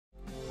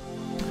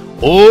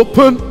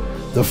Open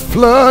the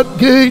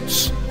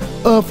floodgates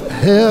of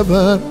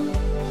heaven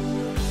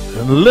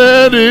and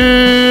let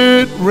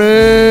it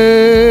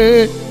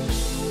rain.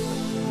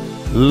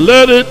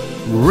 Let it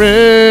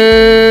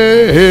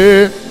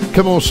rain.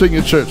 Come on, sing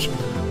it, church.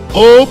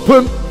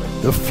 Open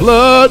the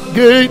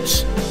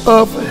floodgates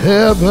of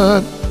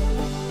heaven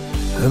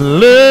and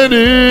let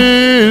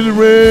it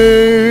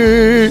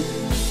rain.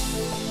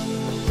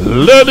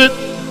 Let it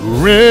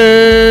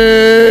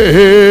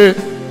rain.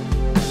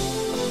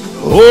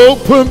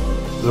 Open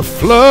the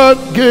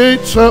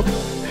floodgates of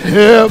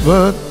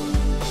heaven.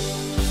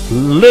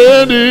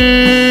 Let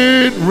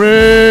it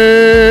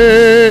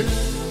rain.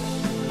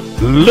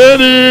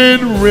 Let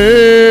it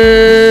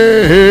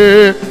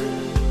rain.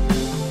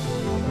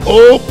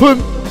 Open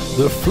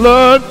the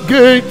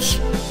floodgates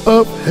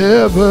of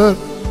heaven.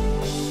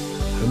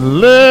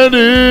 Let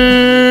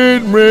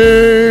it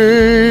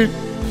rain.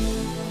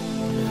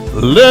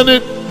 Let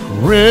it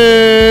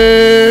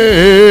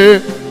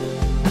rain.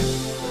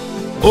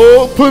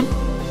 Open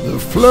the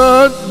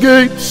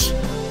floodgates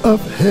of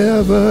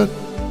heaven.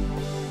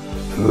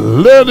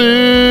 Let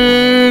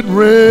it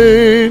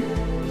rain.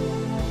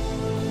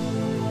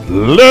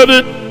 Let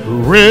it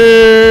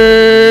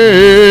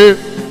rain.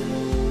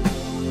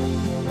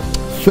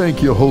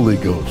 Thank you, Holy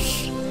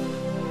Ghost.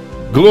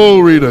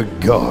 Glory to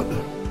God.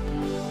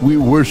 We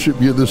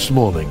worship you this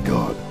morning,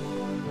 God.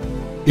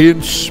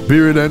 In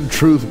spirit and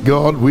truth,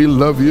 God, we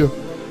love you.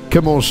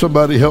 Come on,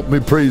 somebody help me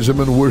praise him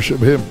and worship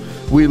him.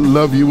 We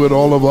love you with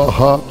all of our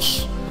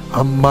hearts,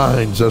 our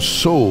minds, our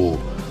soul,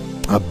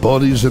 our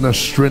bodies, and our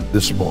strength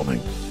this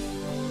morning.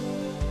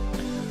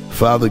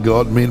 Father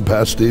God, me and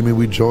Pastor Aimee,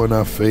 we join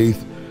our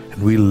faith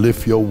and we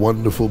lift your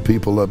wonderful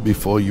people up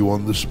before you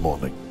on this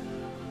morning.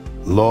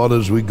 Lord,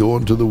 as we go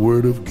into the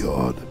Word of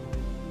God,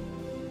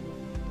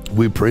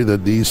 we pray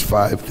that these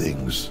 5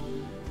 things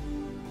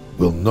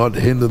will not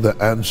hinder the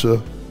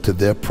answer to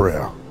their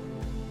prayer.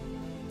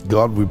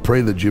 God, we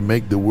pray that you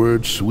make the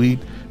Word sweet,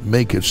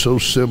 make it so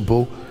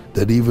simple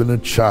that even a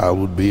child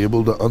would be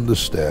able to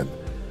understand.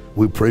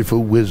 We pray for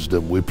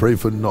wisdom. We pray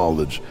for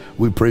knowledge.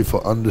 We pray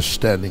for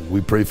understanding.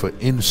 We pray for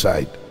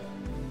insight.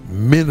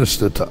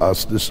 Minister to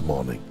us this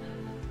morning.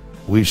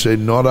 We say,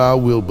 not our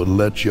will, but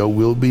let your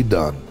will be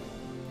done.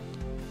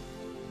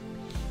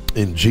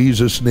 In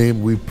Jesus'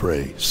 name we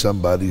pray.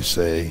 Somebody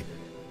say,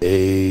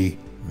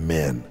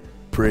 amen.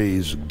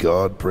 Praise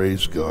God,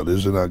 praise God.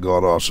 Isn't our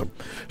God awesome?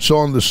 So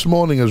on this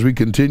morning, as we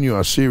continue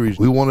our series,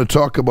 we want to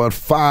talk about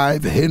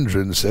 5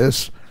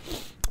 hindrances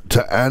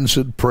to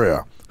answered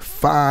prayer.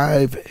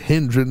 5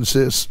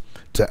 hindrances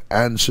to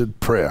answered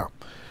prayer.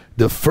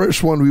 The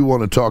first one we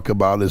want to talk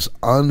about is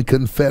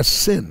unconfessed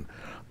sin.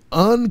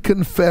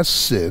 Unconfessed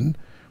sin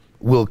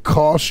will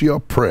cause your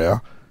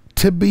prayer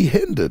to be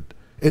hindered.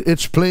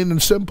 It's plain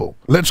and simple.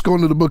 Let's go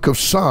into the book of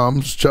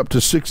Psalms, chapter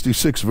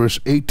 66, verse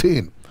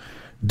 18.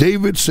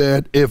 David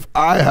said, if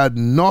I had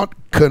not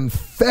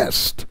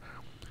confessed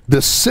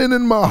the sin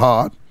in my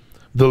heart,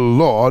 the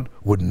Lord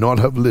would not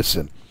have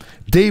listened.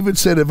 David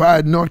said, if I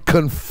had not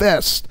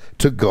confessed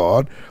to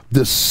God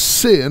the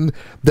sin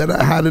that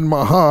I had in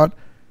my heart,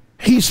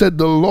 he said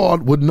the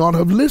Lord would not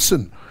have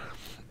listened.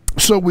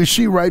 So we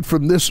see right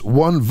from this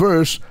one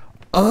verse,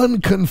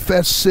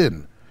 unconfessed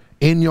sin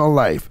in your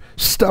life,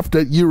 stuff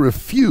that you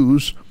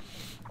refuse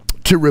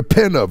to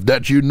repent of,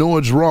 that you know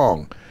is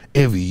wrong.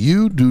 If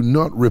you do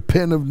not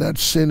repent of that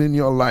sin in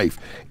your life,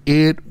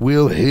 it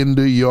will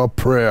hinder your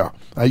prayer.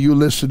 Are you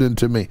listening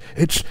to me?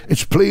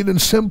 It's plain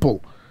and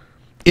simple.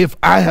 If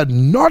I had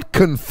not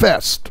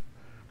confessed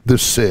the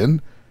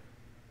sin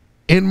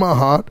in my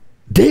heart,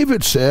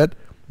 David said,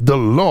 the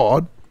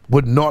Lord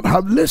would not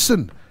have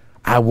listened.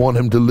 I want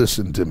him to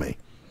listen to me.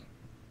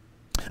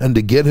 And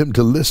to get him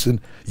to listen,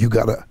 you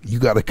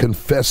gotta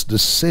confess the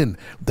sin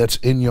that's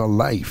in your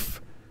life.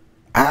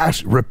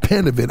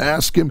 Repent of it.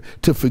 Ask him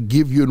to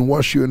forgive you and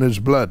wash you in his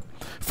blood.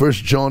 1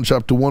 John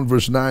chapter 1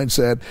 verse 9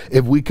 said,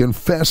 if we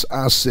confess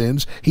our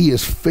sins, he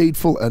is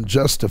faithful and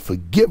just to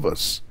forgive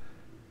us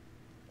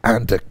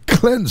and to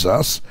cleanse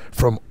us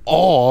from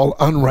all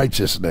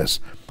unrighteousness.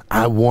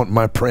 I want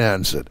my prayer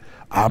answered.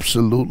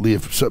 Absolutely.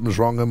 If something's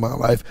wrong in my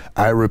life,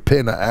 I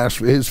repent. I ask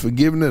for his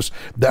forgiveness.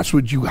 That's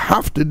what you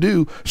have to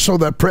do so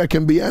that prayer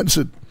can be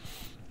answered.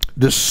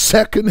 The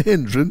second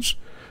hindrance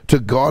to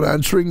God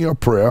answering your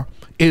prayer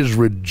is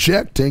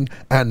rejecting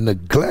and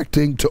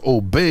neglecting to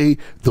obey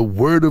the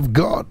word of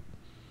God.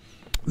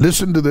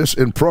 Listen to this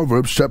in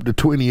Proverbs chapter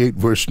 28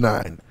 verse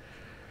 9.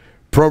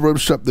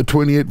 Proverbs chapter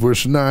 28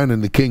 verse 9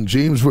 in the King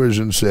James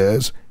Version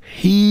says,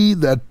 he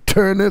that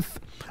turneth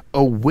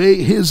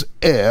away his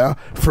ear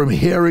from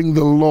hearing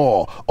the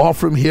law or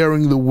from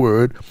hearing the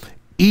word,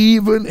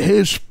 even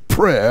his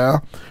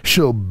prayer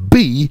shall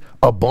be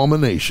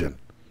abomination.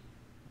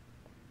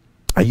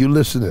 Are you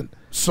listening?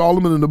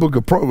 Solomon in the book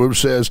of Proverbs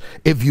says,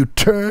 if you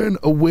turn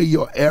away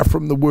your ear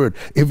from the word,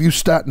 if you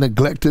start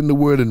neglecting the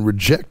word and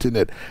rejecting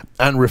it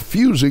and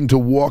refusing to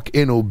walk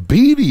in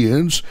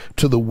obedience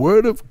to the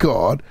word of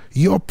God,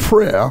 your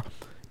prayer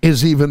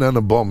is even an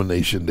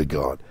abomination to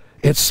God.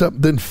 It's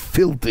something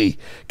filthy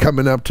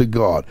coming up to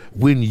God.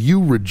 When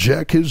you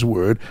reject his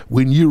word,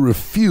 when you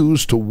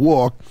refuse to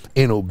walk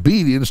in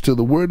obedience to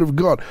the word of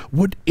God,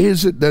 what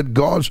is it that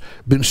God's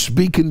been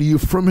speaking to you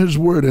from his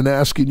word and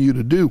asking you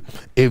to do?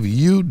 If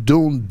you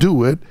don't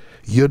do it,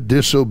 your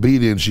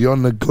disobedience, your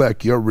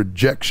neglect, your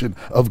rejection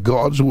of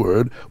God's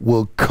word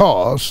will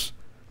cause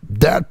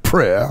that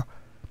prayer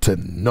to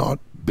not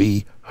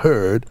be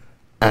heard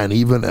and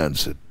even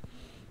answered.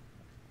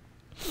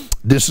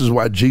 This is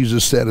why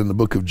Jesus said in the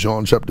book of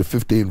John chapter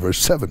 15 verse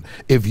 7,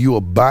 if you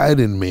abide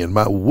in me and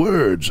my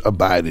words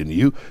abide in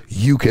you,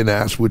 you can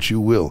ask what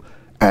you will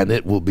and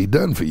it will be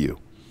done for you.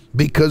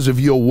 Because if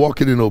you're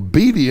walking in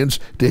obedience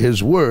to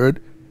his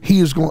word, he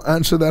is going to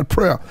answer that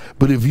prayer.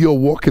 But if you're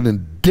walking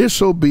in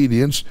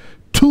disobedience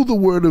to the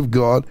word of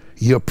God,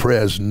 your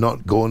prayer is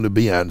not going to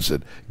be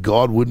answered.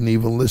 God wouldn't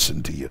even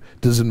listen to you.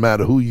 Doesn't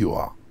matter who you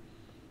are.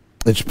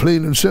 It's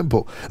plain and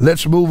simple.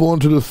 Let's move on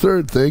to the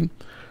third thing.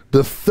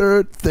 The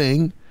third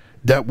thing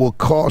that will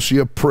cause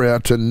your prayer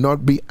to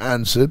not be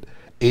answered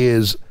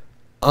is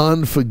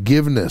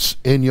unforgiveness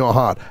in your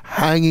heart,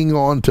 hanging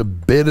on to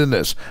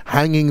bitterness,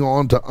 hanging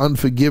on to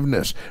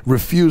unforgiveness,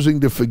 refusing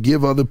to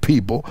forgive other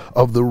people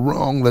of the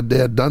wrong that they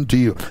had done to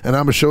you. And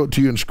I'm going to show it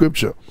to you in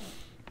scripture.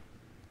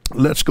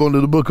 Let's go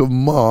into the book of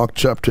Mark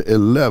chapter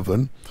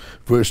 11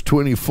 verse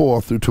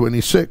 24 through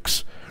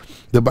 26.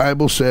 The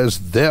Bible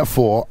says,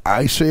 therefore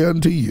I say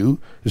unto you,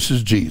 this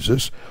is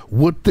Jesus,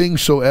 what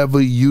things soever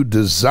you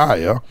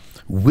desire,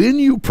 when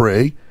you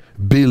pray,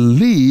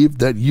 believe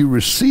that you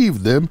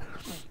receive them,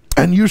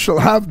 and you shall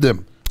have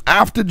them.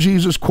 After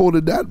Jesus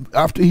quoted that,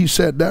 after he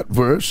said that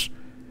verse,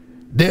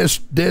 there's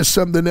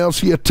something else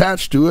he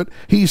attached to it.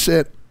 He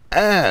said,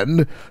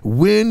 and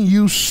when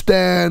you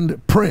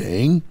stand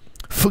praying,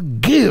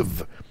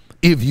 forgive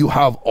if you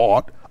have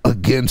aught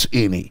against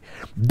any,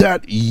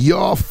 that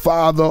your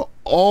Father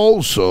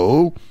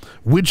also,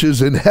 which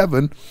is in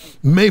heaven,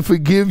 may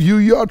forgive you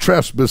your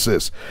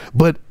trespasses.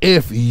 But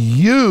if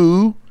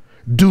you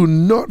do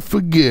not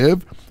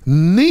forgive,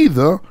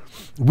 neither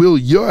will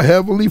your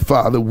heavenly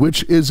Father,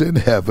 which is in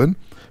heaven,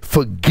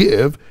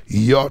 forgive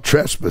your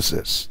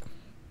trespasses.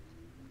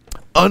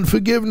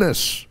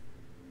 Unforgiveness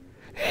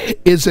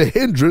is a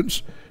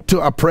hindrance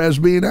to our prayers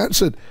being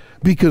answered,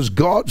 because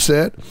God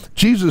said,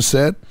 Jesus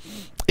said,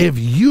 if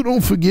you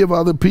don't forgive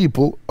other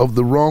people of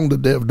the wrong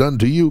that they have done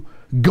to you,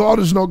 God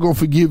is not going to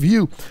forgive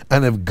you.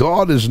 And if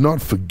God is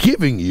not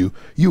forgiving you,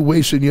 you're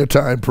wasting your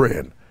time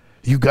praying.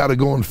 You got to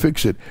go and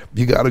fix it.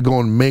 You got to go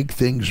and make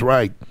things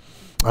right.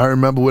 I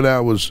remember when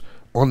I was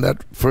on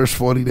that first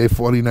 40-day,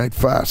 40-night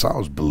fast, I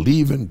was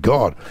believing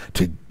God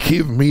to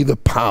give me the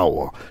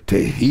power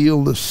to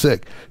heal the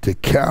sick, to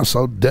cast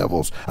out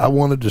devils. I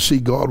wanted to see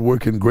God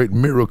working great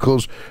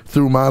miracles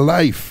through my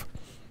life.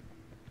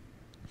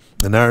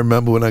 And I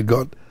remember when I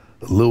got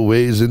a little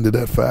ways into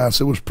that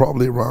fast, it was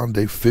probably around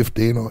day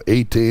 15 or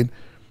 18,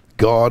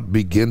 God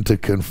began to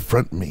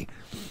confront me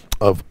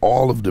of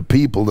all of the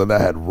people that I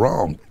had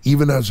wronged,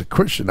 even as a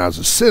Christian, as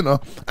a sinner,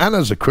 and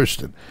as a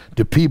Christian,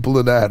 the people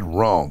that I had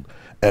wronged.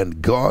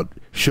 And God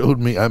showed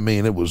me, I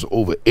mean, it was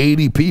over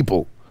 80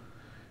 people.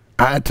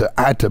 I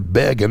had to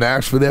beg and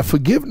ask for their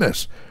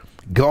forgiveness.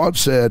 God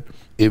said,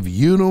 if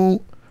you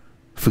don't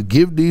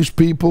forgive these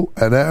people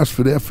and ask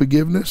for their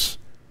forgiveness,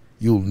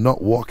 you'll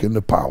not walk in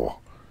the power.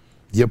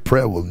 Your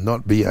prayer will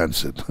not be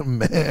answered.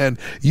 Man,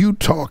 you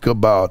talk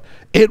about,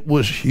 it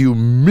was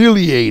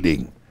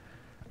humiliating.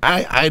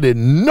 I did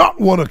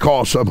not want to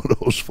call some of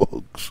those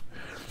folks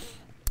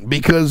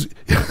because,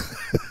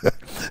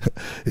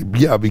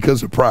 yeah,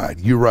 because of pride.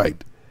 You're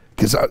right.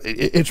 Because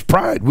it's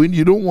pride. When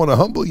you don't want to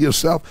humble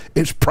yourself,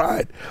 it's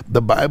pride.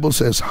 The Bible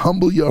says,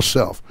 humble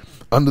yourself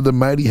under the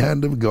mighty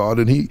hand of God,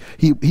 and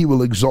he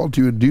will exalt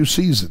you in due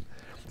season.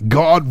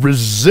 God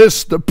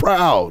resists the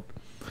proud,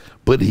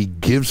 but he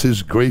gives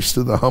his grace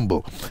to the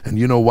humble. And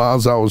you know,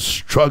 whilst I was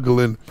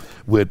struggling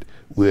with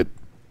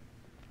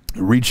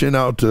reaching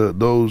out to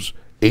those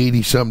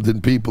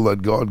 80-something people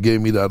that God gave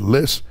me that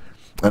list,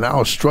 and I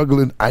was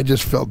struggling, I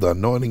just felt the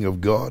anointing of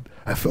God.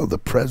 I felt the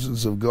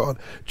presence of God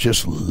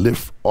just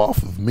lift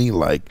off of me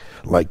like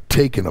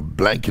taking a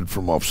blanket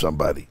from off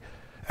somebody.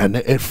 And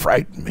it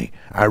frightened me.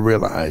 I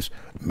realized,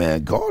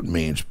 man, God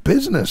means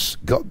business.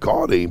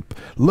 God ain't,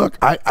 look,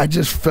 I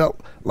just felt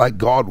like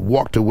God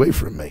walked away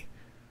from me.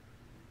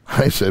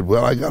 I said,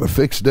 well, I got to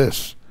fix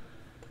this.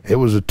 It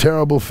was a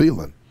terrible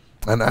feeling.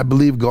 And I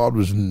believe God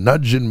was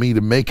nudging me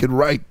to make it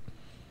right.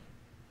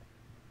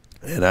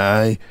 And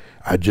I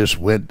just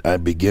went, I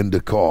began to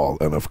call.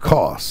 And of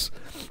course,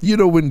 you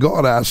know, when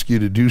God asks you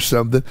to do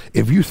something,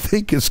 if you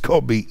think it's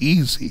going to be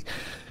easy,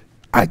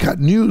 I got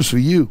news for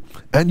you.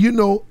 And you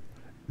know,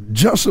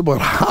 just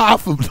about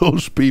half of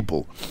those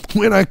people,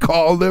 when I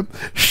called them,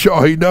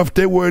 sure enough,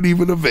 they weren't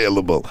even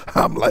available.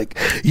 I'm like,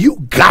 you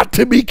got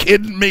to be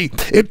kidding me.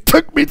 It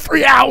took me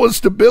 3 hours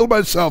to build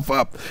myself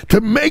up, to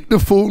make the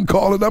phone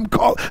call, and I'm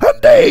calling,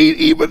 and they ain't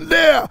even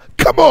there.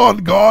 Come on,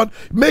 God.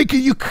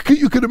 You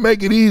could have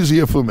made it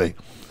easier for me.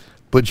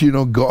 But you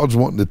know, God's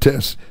wanting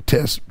to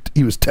test.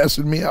 He was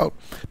testing me out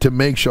to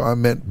make sure I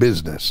meant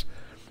business.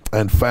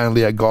 And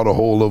finally, I got a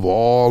hold of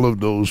all of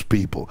those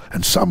people.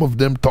 And some of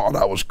them thought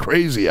I was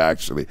crazy,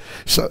 actually.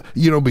 So,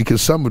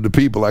 because some of the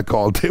people I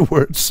called, they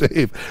weren't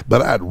saved.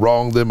 But I had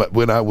wronged them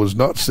when I was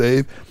not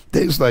saved.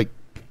 They was like,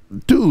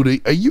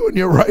 dude, are you in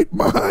your right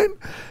mind?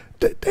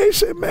 They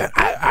said, man,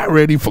 I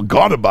already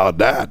forgot about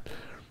that.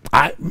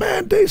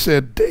 They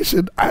said,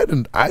 I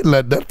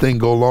let that thing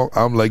go long.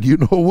 I'm like, you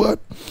know what?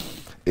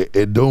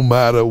 It don't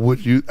matter what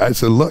I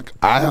said, look,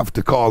 I have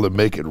to call and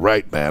make it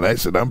right, man. I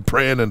said, I'm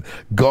praying and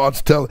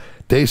God's telling.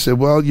 They said,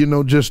 well,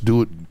 just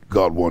do it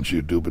God wants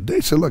you to do. But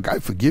they said, look, I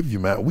forgive you,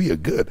 man. We are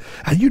good.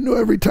 And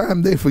every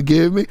time they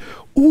forgive me,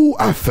 ooh,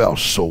 I felt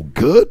so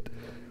good.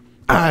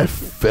 I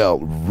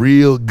felt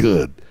real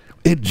good.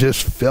 It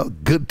just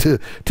felt good to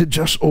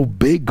just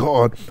obey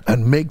God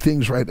and make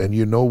things right. And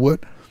you know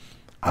what?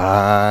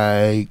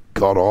 I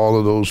got all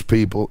of those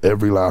people,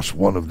 every last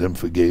one of them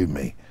forgave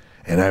me.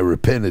 And I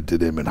repented to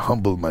them and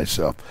humbled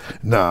myself.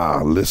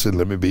 Nah, listen,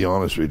 let me be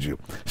honest with you.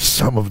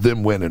 Some of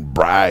them went and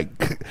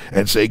bragged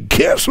and say,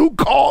 guess who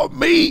called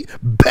me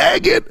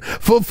begging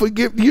for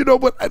forgiveness? You know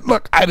what?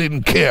 Look, I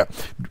didn't care.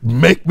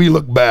 Make me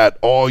look bad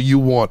all you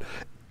want.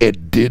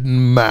 It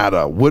didn't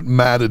matter. What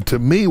mattered to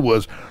me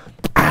was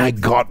I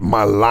got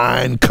my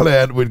line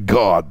cleared with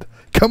God.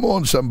 Come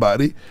on,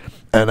 somebody.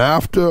 And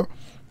after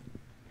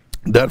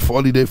that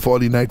 40-day,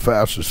 40-night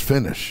fast was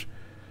finished,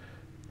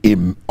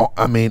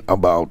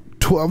 about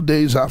 12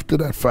 days after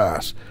that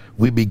fast,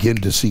 we begin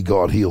to see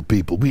God heal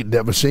people. We'd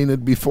never seen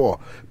it before.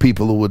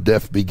 People who were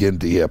deaf begin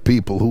to hear.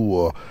 People who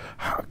were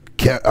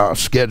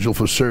scheduled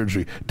for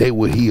surgery, they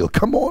were healed.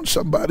 Come on,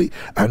 somebody.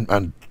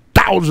 And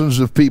thousands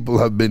of people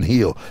have been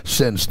healed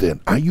since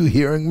then. Are you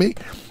hearing me?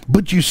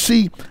 But you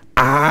see,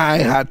 I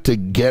had to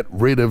get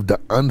rid of the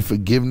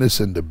unforgiveness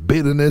and the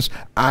bitterness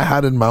I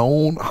had in my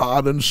own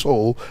heart and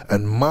soul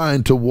and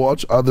mind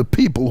towards other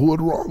people who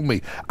had wronged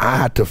me. I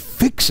had to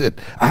fix it.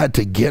 I had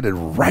to get it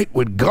right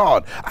with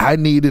God. I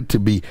needed to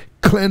be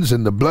cleansed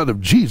in the blood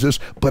of Jesus,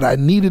 but I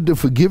needed the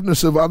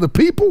forgiveness of other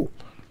people.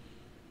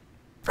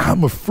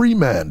 I'm a free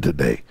man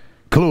today.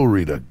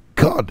 Glory to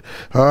God.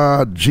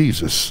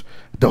 Jesus.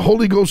 The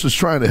Holy Ghost is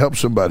trying to help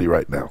somebody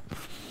right now.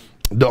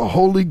 The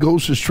Holy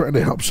Ghost is trying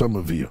to help some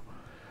of you.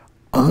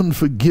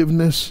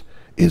 Unforgiveness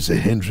is a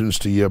hindrance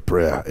to your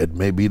prayer. It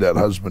may be that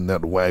husband,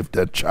 that wife,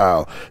 that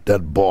child,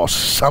 that boss,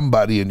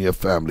 somebody in your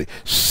family,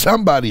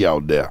 somebody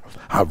out there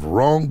have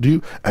wronged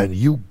you, and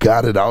you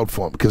got it out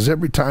for them. Because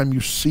every time you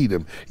see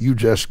them, you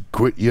just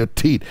grit your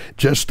teeth.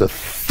 Just the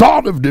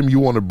thought of them, you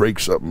want to break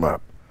something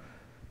up.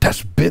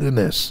 That's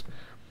bitterness.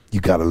 You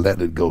got to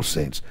let it go,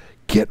 saints.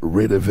 Get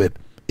rid of it.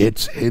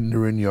 It's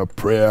hindering your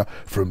prayer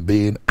from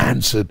being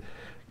answered.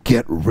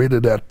 Get rid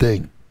of that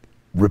thing.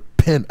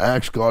 Repent.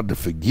 Ask God to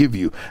forgive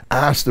you.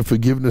 Ask the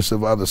forgiveness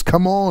of others.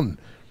 Come on.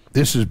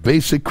 This is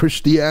basic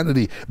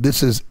Christianity.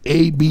 This is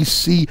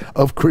ABC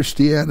of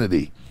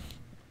Christianity.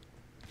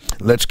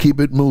 Let's keep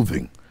it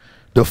moving.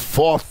 The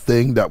fourth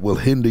thing that will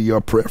hinder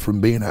your prayer from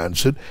being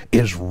answered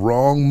is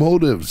wrong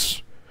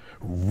motives.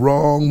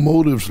 Wrong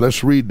motives.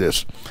 Let's read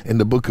this. In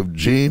the book of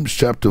James,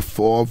 chapter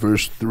 4,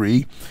 verse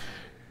 3.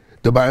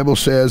 The Bible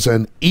says,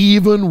 and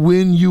even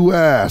when you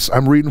ask,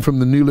 I'm reading from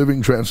the New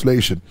Living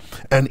Translation,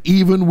 and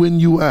even when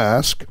you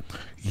ask,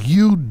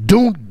 you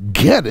don't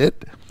get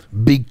it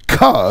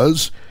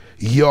because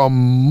your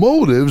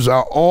motives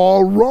are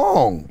all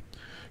wrong.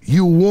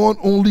 You want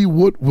only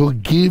what will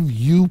give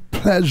you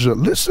pleasure.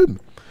 Listen,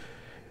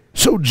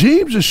 so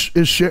James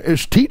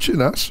is teaching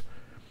us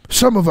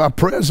some of our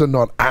prayers are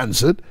not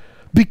answered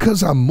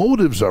because our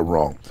motives are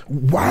wrong.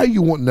 Why are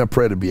you wanting that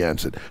prayer to be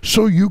answered?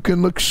 So you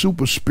can look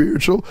super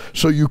spiritual,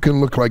 so you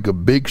can look like a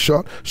big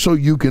shot, so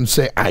you can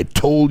say, I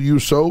told you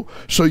so,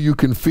 so you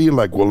can feel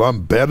like, well,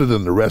 I'm better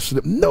than the rest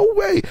of them. No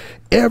way.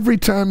 Every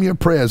time your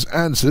prayer is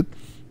answered,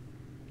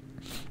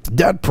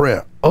 that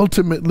prayer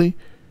ultimately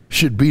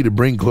should be to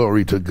bring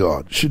glory to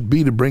God, should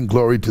be to bring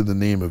glory to the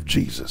name of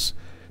Jesus,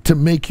 to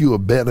make you a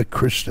better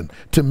Christian,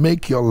 to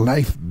make your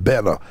life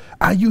better.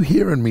 Are you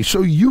hearing me?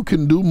 So you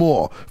can do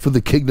more for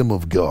the kingdom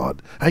of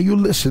God. Are you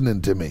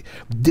listening to me?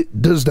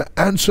 Does the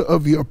answer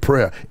of your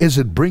prayer, is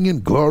it bringing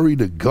glory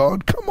to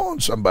God? Come on,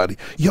 somebody.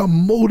 Your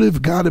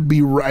motive got to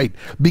be right,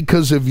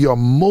 because if your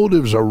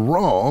motives are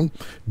wrong,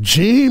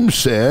 James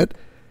said,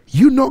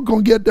 you're not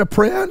going to get that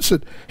prayer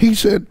answered. He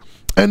said,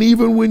 and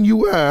even when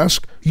you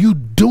ask, you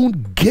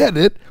don't get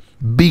it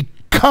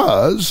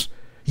because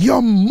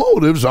your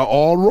motives are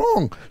all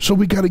wrong. So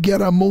we got to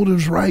get our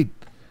motives right.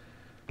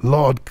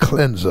 Lord,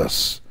 cleanse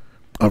us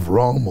of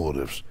wrong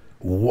motives.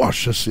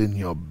 Wash us in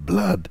your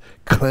blood.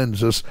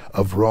 Cleanse us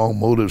of wrong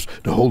motives.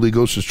 The Holy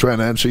Ghost is trying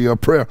to answer your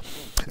prayer.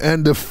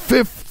 And the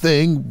fifth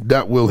thing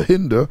that will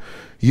hinder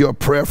your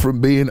prayer from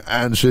being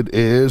answered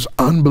is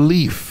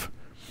unbelief.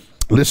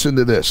 Listen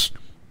to this.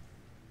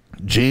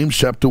 James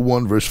chapter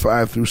 1, verse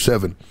 5 through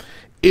 7.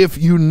 If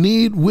you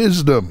need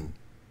wisdom,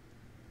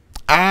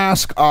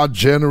 ask our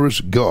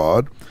generous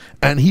God,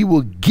 and he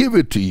will give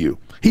it to you.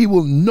 He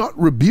will not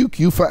rebuke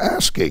you for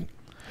asking.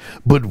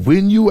 But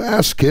when you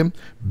ask him,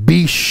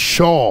 be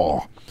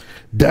sure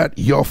that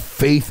your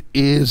faith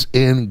is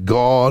in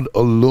God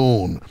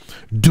alone.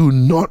 Do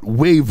not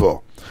waver,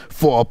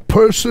 for a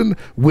person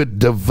with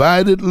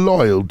divided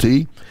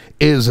loyalty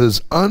is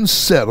as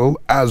unsettled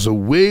as a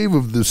wave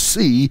of the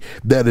sea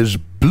that is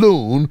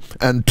blown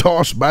and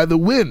tossed by the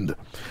wind.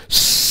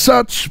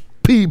 Such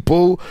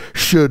people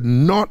should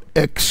not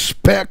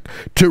expect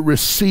to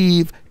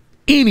receive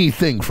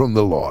anything from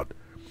the Lord.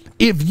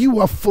 If you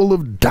are full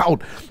of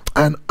doubt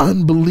and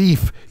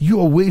unbelief,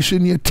 you are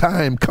wasting your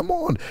time. Come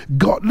on,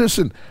 God,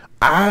 listen,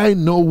 I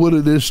know what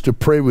it is to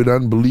pray with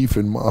unbelief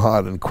in my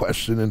heart and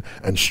questioning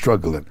and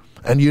struggling.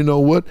 And you know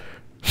what?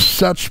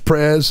 Such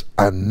prayers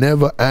are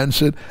never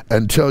answered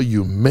until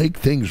you make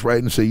things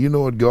right and say, you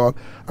know what, God,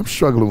 I'm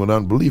struggling with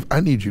unbelief. I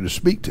need you to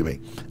speak to me.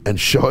 And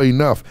sure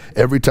enough,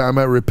 every time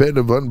I repent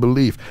of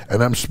unbelief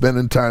and I'm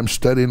spending time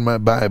studying my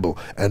Bible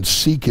and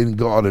seeking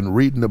God and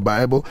reading the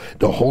Bible,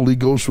 the Holy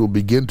Ghost will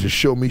begin to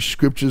show me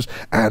scriptures,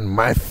 and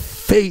my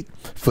faith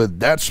for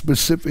that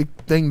specific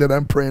thing that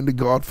I'm praying to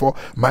God for,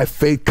 my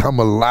faith come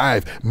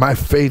alive. My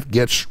faith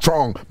gets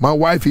strong. My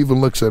wife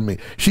even looks at me.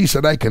 She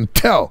said, I can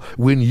tell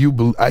when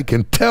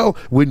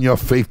your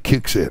faith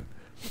kicks in.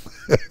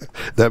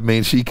 That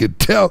means she could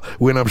tell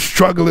when I'm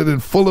struggling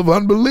and full of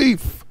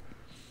unbelief.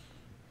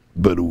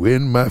 But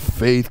when my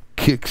faith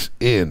kicks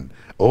in,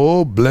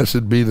 oh,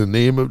 blessed be the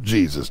name of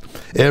Jesus,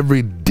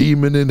 every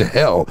demon in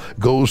hell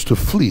goes to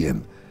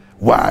fleeing.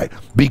 Why?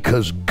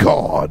 Because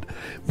God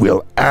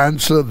will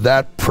answer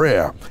that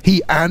prayer.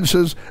 He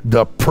answers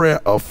the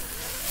prayer of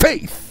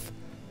faith.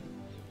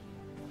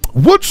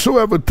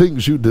 Whatsoever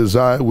things you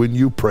desire when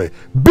you pray,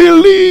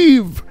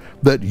 believe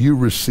that you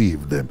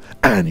receive them,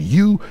 and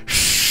you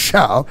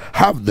shall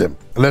have them.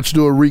 Let's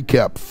do a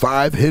recap.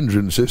 5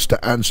 hindrances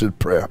to answered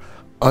prayer: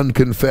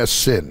 unconfessed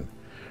sin,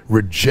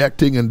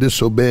 rejecting and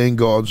disobeying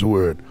God's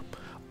word;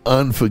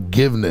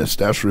 unforgiveness,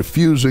 that's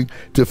refusing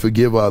to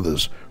forgive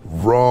others;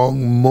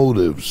 wrong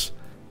motives;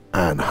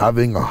 and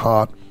having a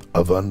heart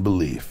of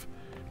unbelief.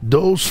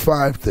 Those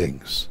 5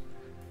 things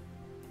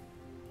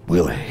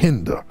will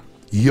hinder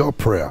your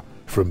prayer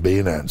from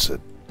being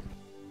answered.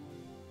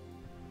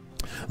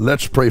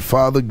 Let's pray.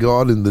 Father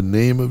God, in the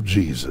name of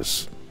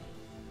Jesus,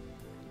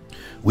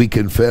 we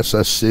confess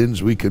our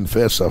sins, we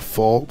confess our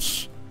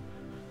faults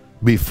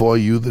before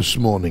you this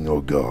morning,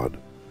 O God.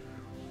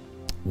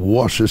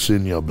 Wash us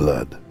in your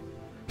blood.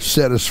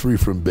 Set us free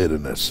from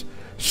bitterness.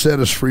 Set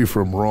us free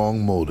from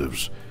wrong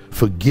motives.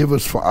 Forgive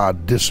us for our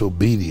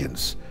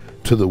disobedience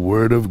to the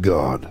word of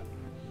God.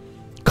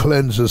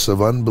 Cleanse us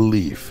of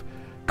unbelief.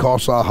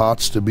 Cause our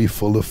hearts to be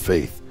full of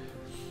faith.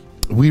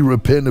 We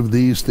repent of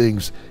these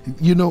things,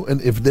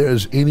 and if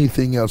there's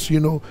anything else,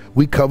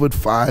 we covered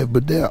 5,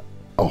 but there are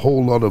a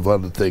whole lot of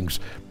other things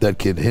that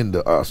can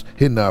hinder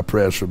our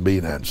prayers from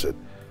being answered.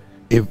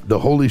 If the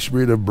Holy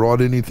Spirit have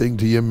brought anything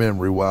to your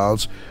memory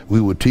whilst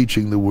we were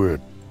teaching the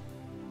word,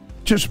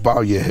 just bow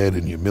your head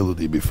in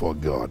humility before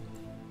God.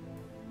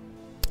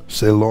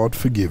 Say, Lord,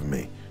 forgive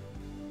me.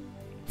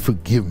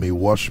 Forgive me.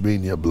 Wash me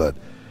in your blood.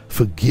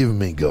 Forgive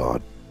me,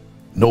 God.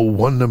 No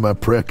wonder my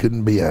prayer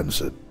couldn't be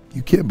answered.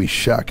 You can't be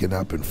shacking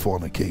up and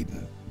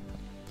fornicating,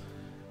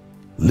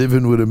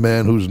 living with a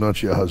man who's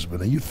not your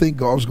husband, and you think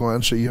God's going to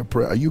answer your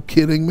prayer. Are you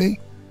kidding me?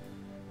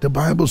 The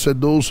Bible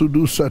said those who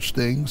do such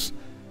things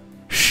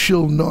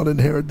shall not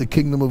inherit the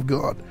kingdom of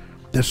God.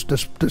 That's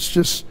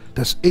ABCs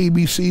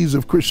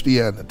of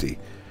Christianity.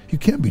 You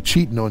can't be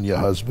cheating on your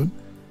husband,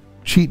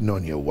 cheating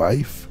on your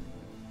wife,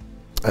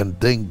 and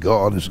think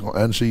God is going to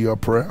answer your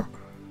prayer.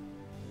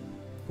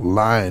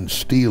 Lying,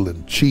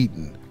 stealing,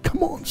 cheating.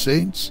 Come on,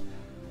 saints.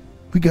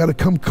 We got to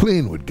come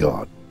clean with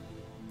God.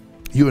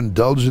 You're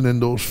indulging in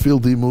those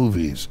filthy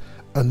movies,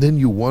 and then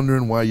you're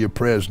wondering why your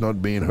prayer is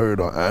not being heard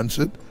or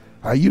answered.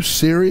 Are you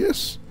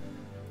serious?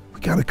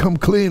 We got to come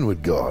clean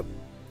with God.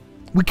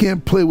 We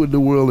can't play with the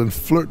world and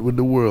flirt with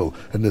the world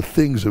and the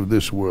things of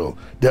this world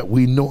that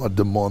we know are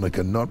demonic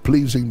and not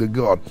pleasing to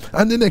God,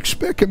 and then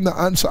expect him to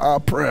answer our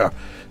prayer.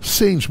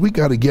 Saints, we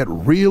got to get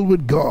real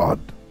with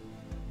God.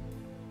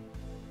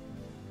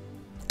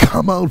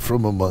 Come out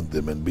from among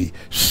them and be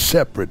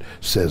separate,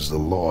 says the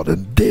Lord,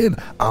 and then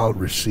I'll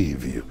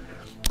receive you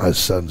as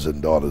sons and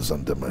daughters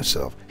unto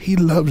myself. He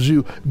loves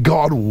you.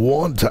 God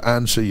wants to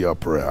answer your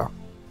prayer.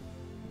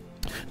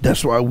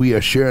 That's why we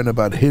are sharing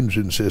about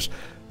hindrances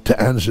to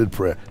answered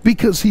prayer,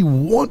 because he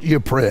wants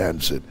your prayer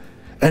answered,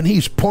 and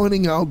he's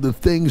pointing out the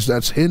things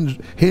that's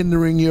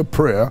hindering your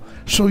prayer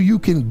so you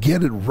can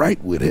get it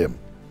right with him,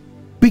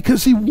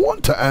 because he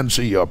wants to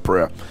answer your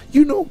prayer.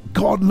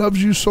 God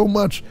loves you so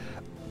much.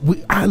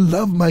 I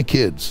love my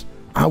kids.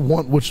 I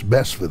want what's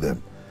best for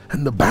them.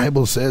 And the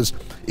Bible says,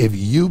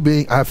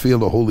 I feel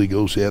the Holy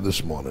Ghost here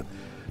this morning.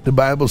 The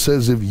Bible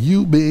says, if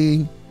you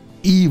being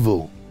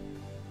evil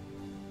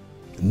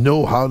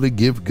know how to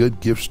give good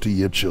gifts to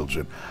your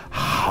children,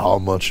 how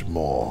much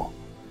more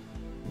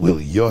will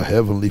your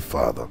heavenly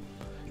Father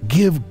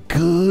give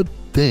good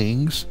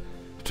things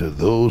to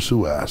those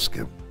who ask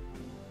him?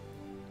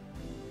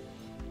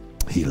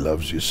 He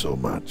loves you so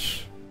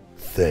much.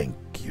 Thank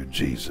you,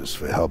 Jesus,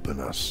 for helping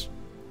us.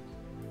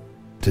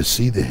 to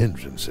see the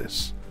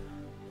hindrances.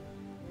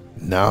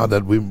 Now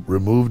that we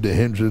removed the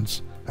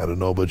hindrance, I don't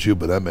know about you,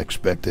 but I'm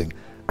expecting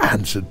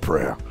answered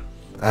prayer.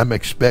 I'm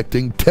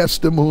expecting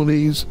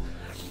testimonies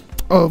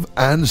of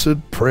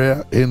answered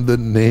prayer in the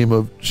name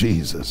of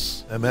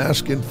Jesus. I'm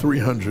asking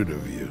 300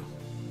 of you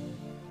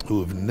who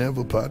have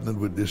never partnered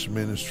with this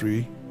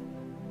ministry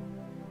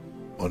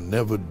or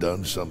never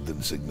done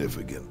something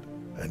significant,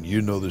 and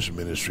you know this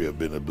ministry have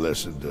been a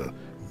blessing to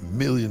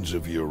millions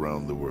of you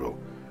around the world.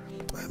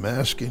 I'm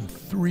asking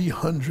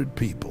 300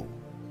 people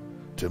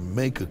to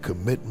make a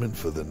commitment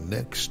for the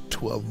next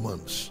 12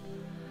 months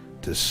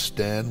to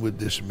stand with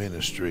this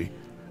ministry,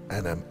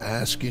 and I'm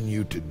asking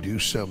you to do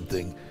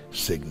something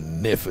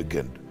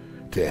significant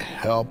to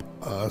help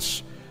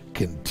us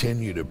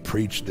continue to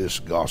preach this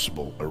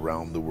gospel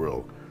around the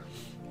world.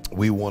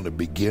 We want to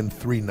begin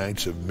 3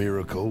 nights of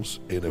miracles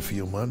in a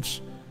few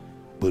months,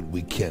 but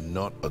we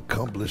cannot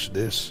accomplish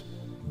this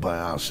by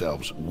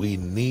ourselves. We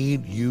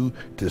need you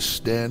to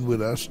stand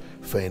with us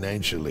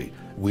financially.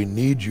 We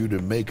need you to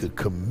make a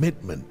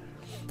commitment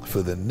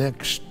for the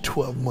next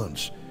 12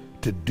 months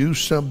to do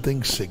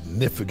something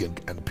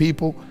significant. And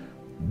people,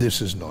 this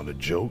is not a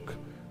joke.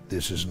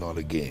 This is not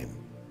a game.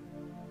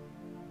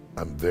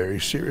 I'm very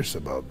serious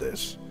about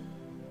this.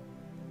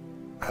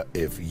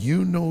 If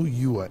you know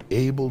you are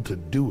able to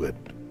do it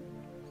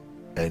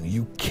and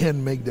you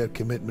can make that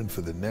commitment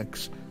for the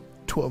next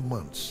 12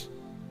 months,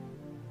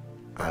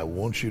 I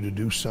want you to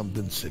do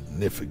something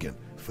significant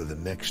for the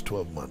next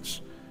 12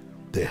 months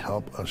to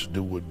help us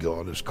do what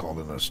God is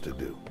calling us to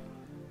do.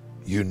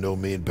 You know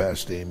me and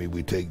Pastor Aimee,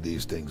 we take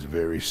these things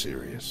very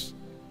serious.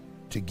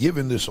 To give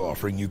in this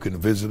offering, you can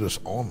visit us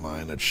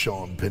online at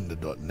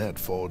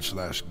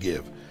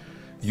seanpinderministries.net/give.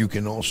 You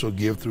can also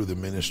give through the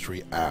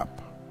ministry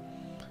app.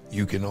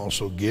 You can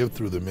also give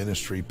through the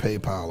ministry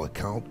PayPal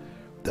account.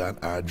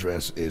 That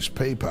address is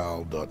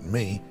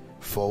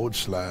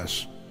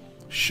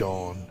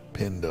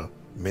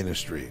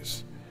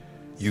paypal.me/SeanPinderMinistries.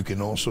 You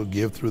can also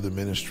give through the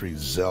ministry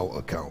Zelle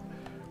account.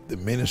 The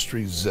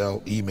ministry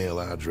Zelle email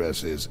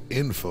address is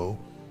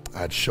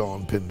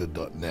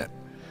info@seanpinder.net.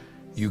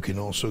 You can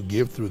also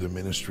give through the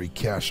ministry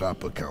Cash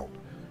App account.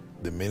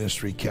 The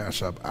ministry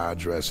Cash App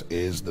address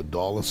is the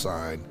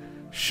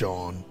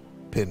 $Sean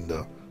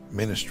Pinder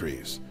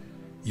Ministries.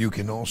 You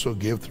can also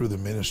give through the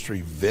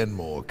ministry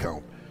Venmo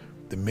account.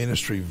 The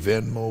ministry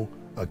Venmo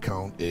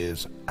account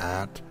is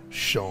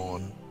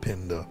 @Sean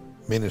Pinder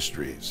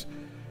Ministries.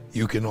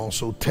 You can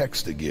also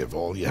text to give.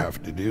 All you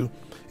have to do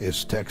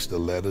is text the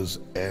letters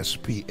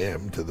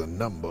SPM to the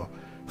number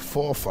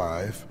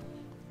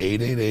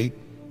 45888,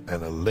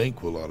 and a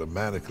link will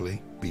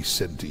automatically be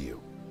sent to you.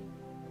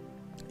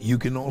 You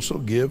can also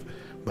give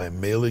by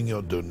mailing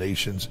your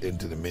donations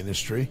into the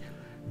ministry.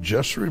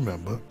 Just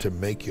remember to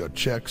make your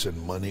checks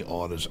and money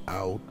orders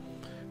out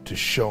to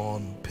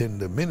Sean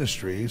Pinder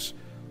Ministries,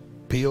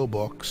 P.O.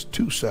 Box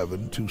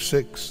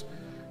 2726,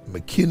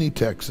 McKinney,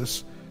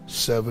 Texas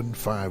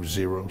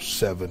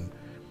 75070.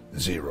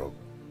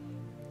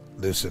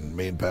 Listen,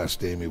 me and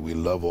Pastor Aimee, we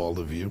love all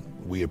of you.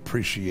 We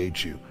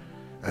appreciate you.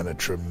 And a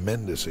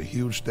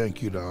huge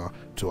thank you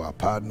to our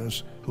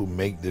partners who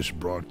make this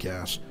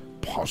broadcast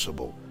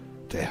possible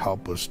to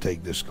help us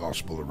take this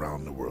gospel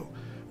around the world.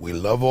 We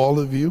love all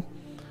of you.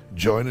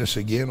 Join us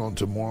again on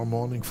tomorrow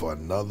morning for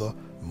another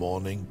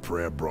morning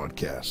prayer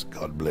broadcast.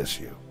 God bless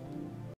you.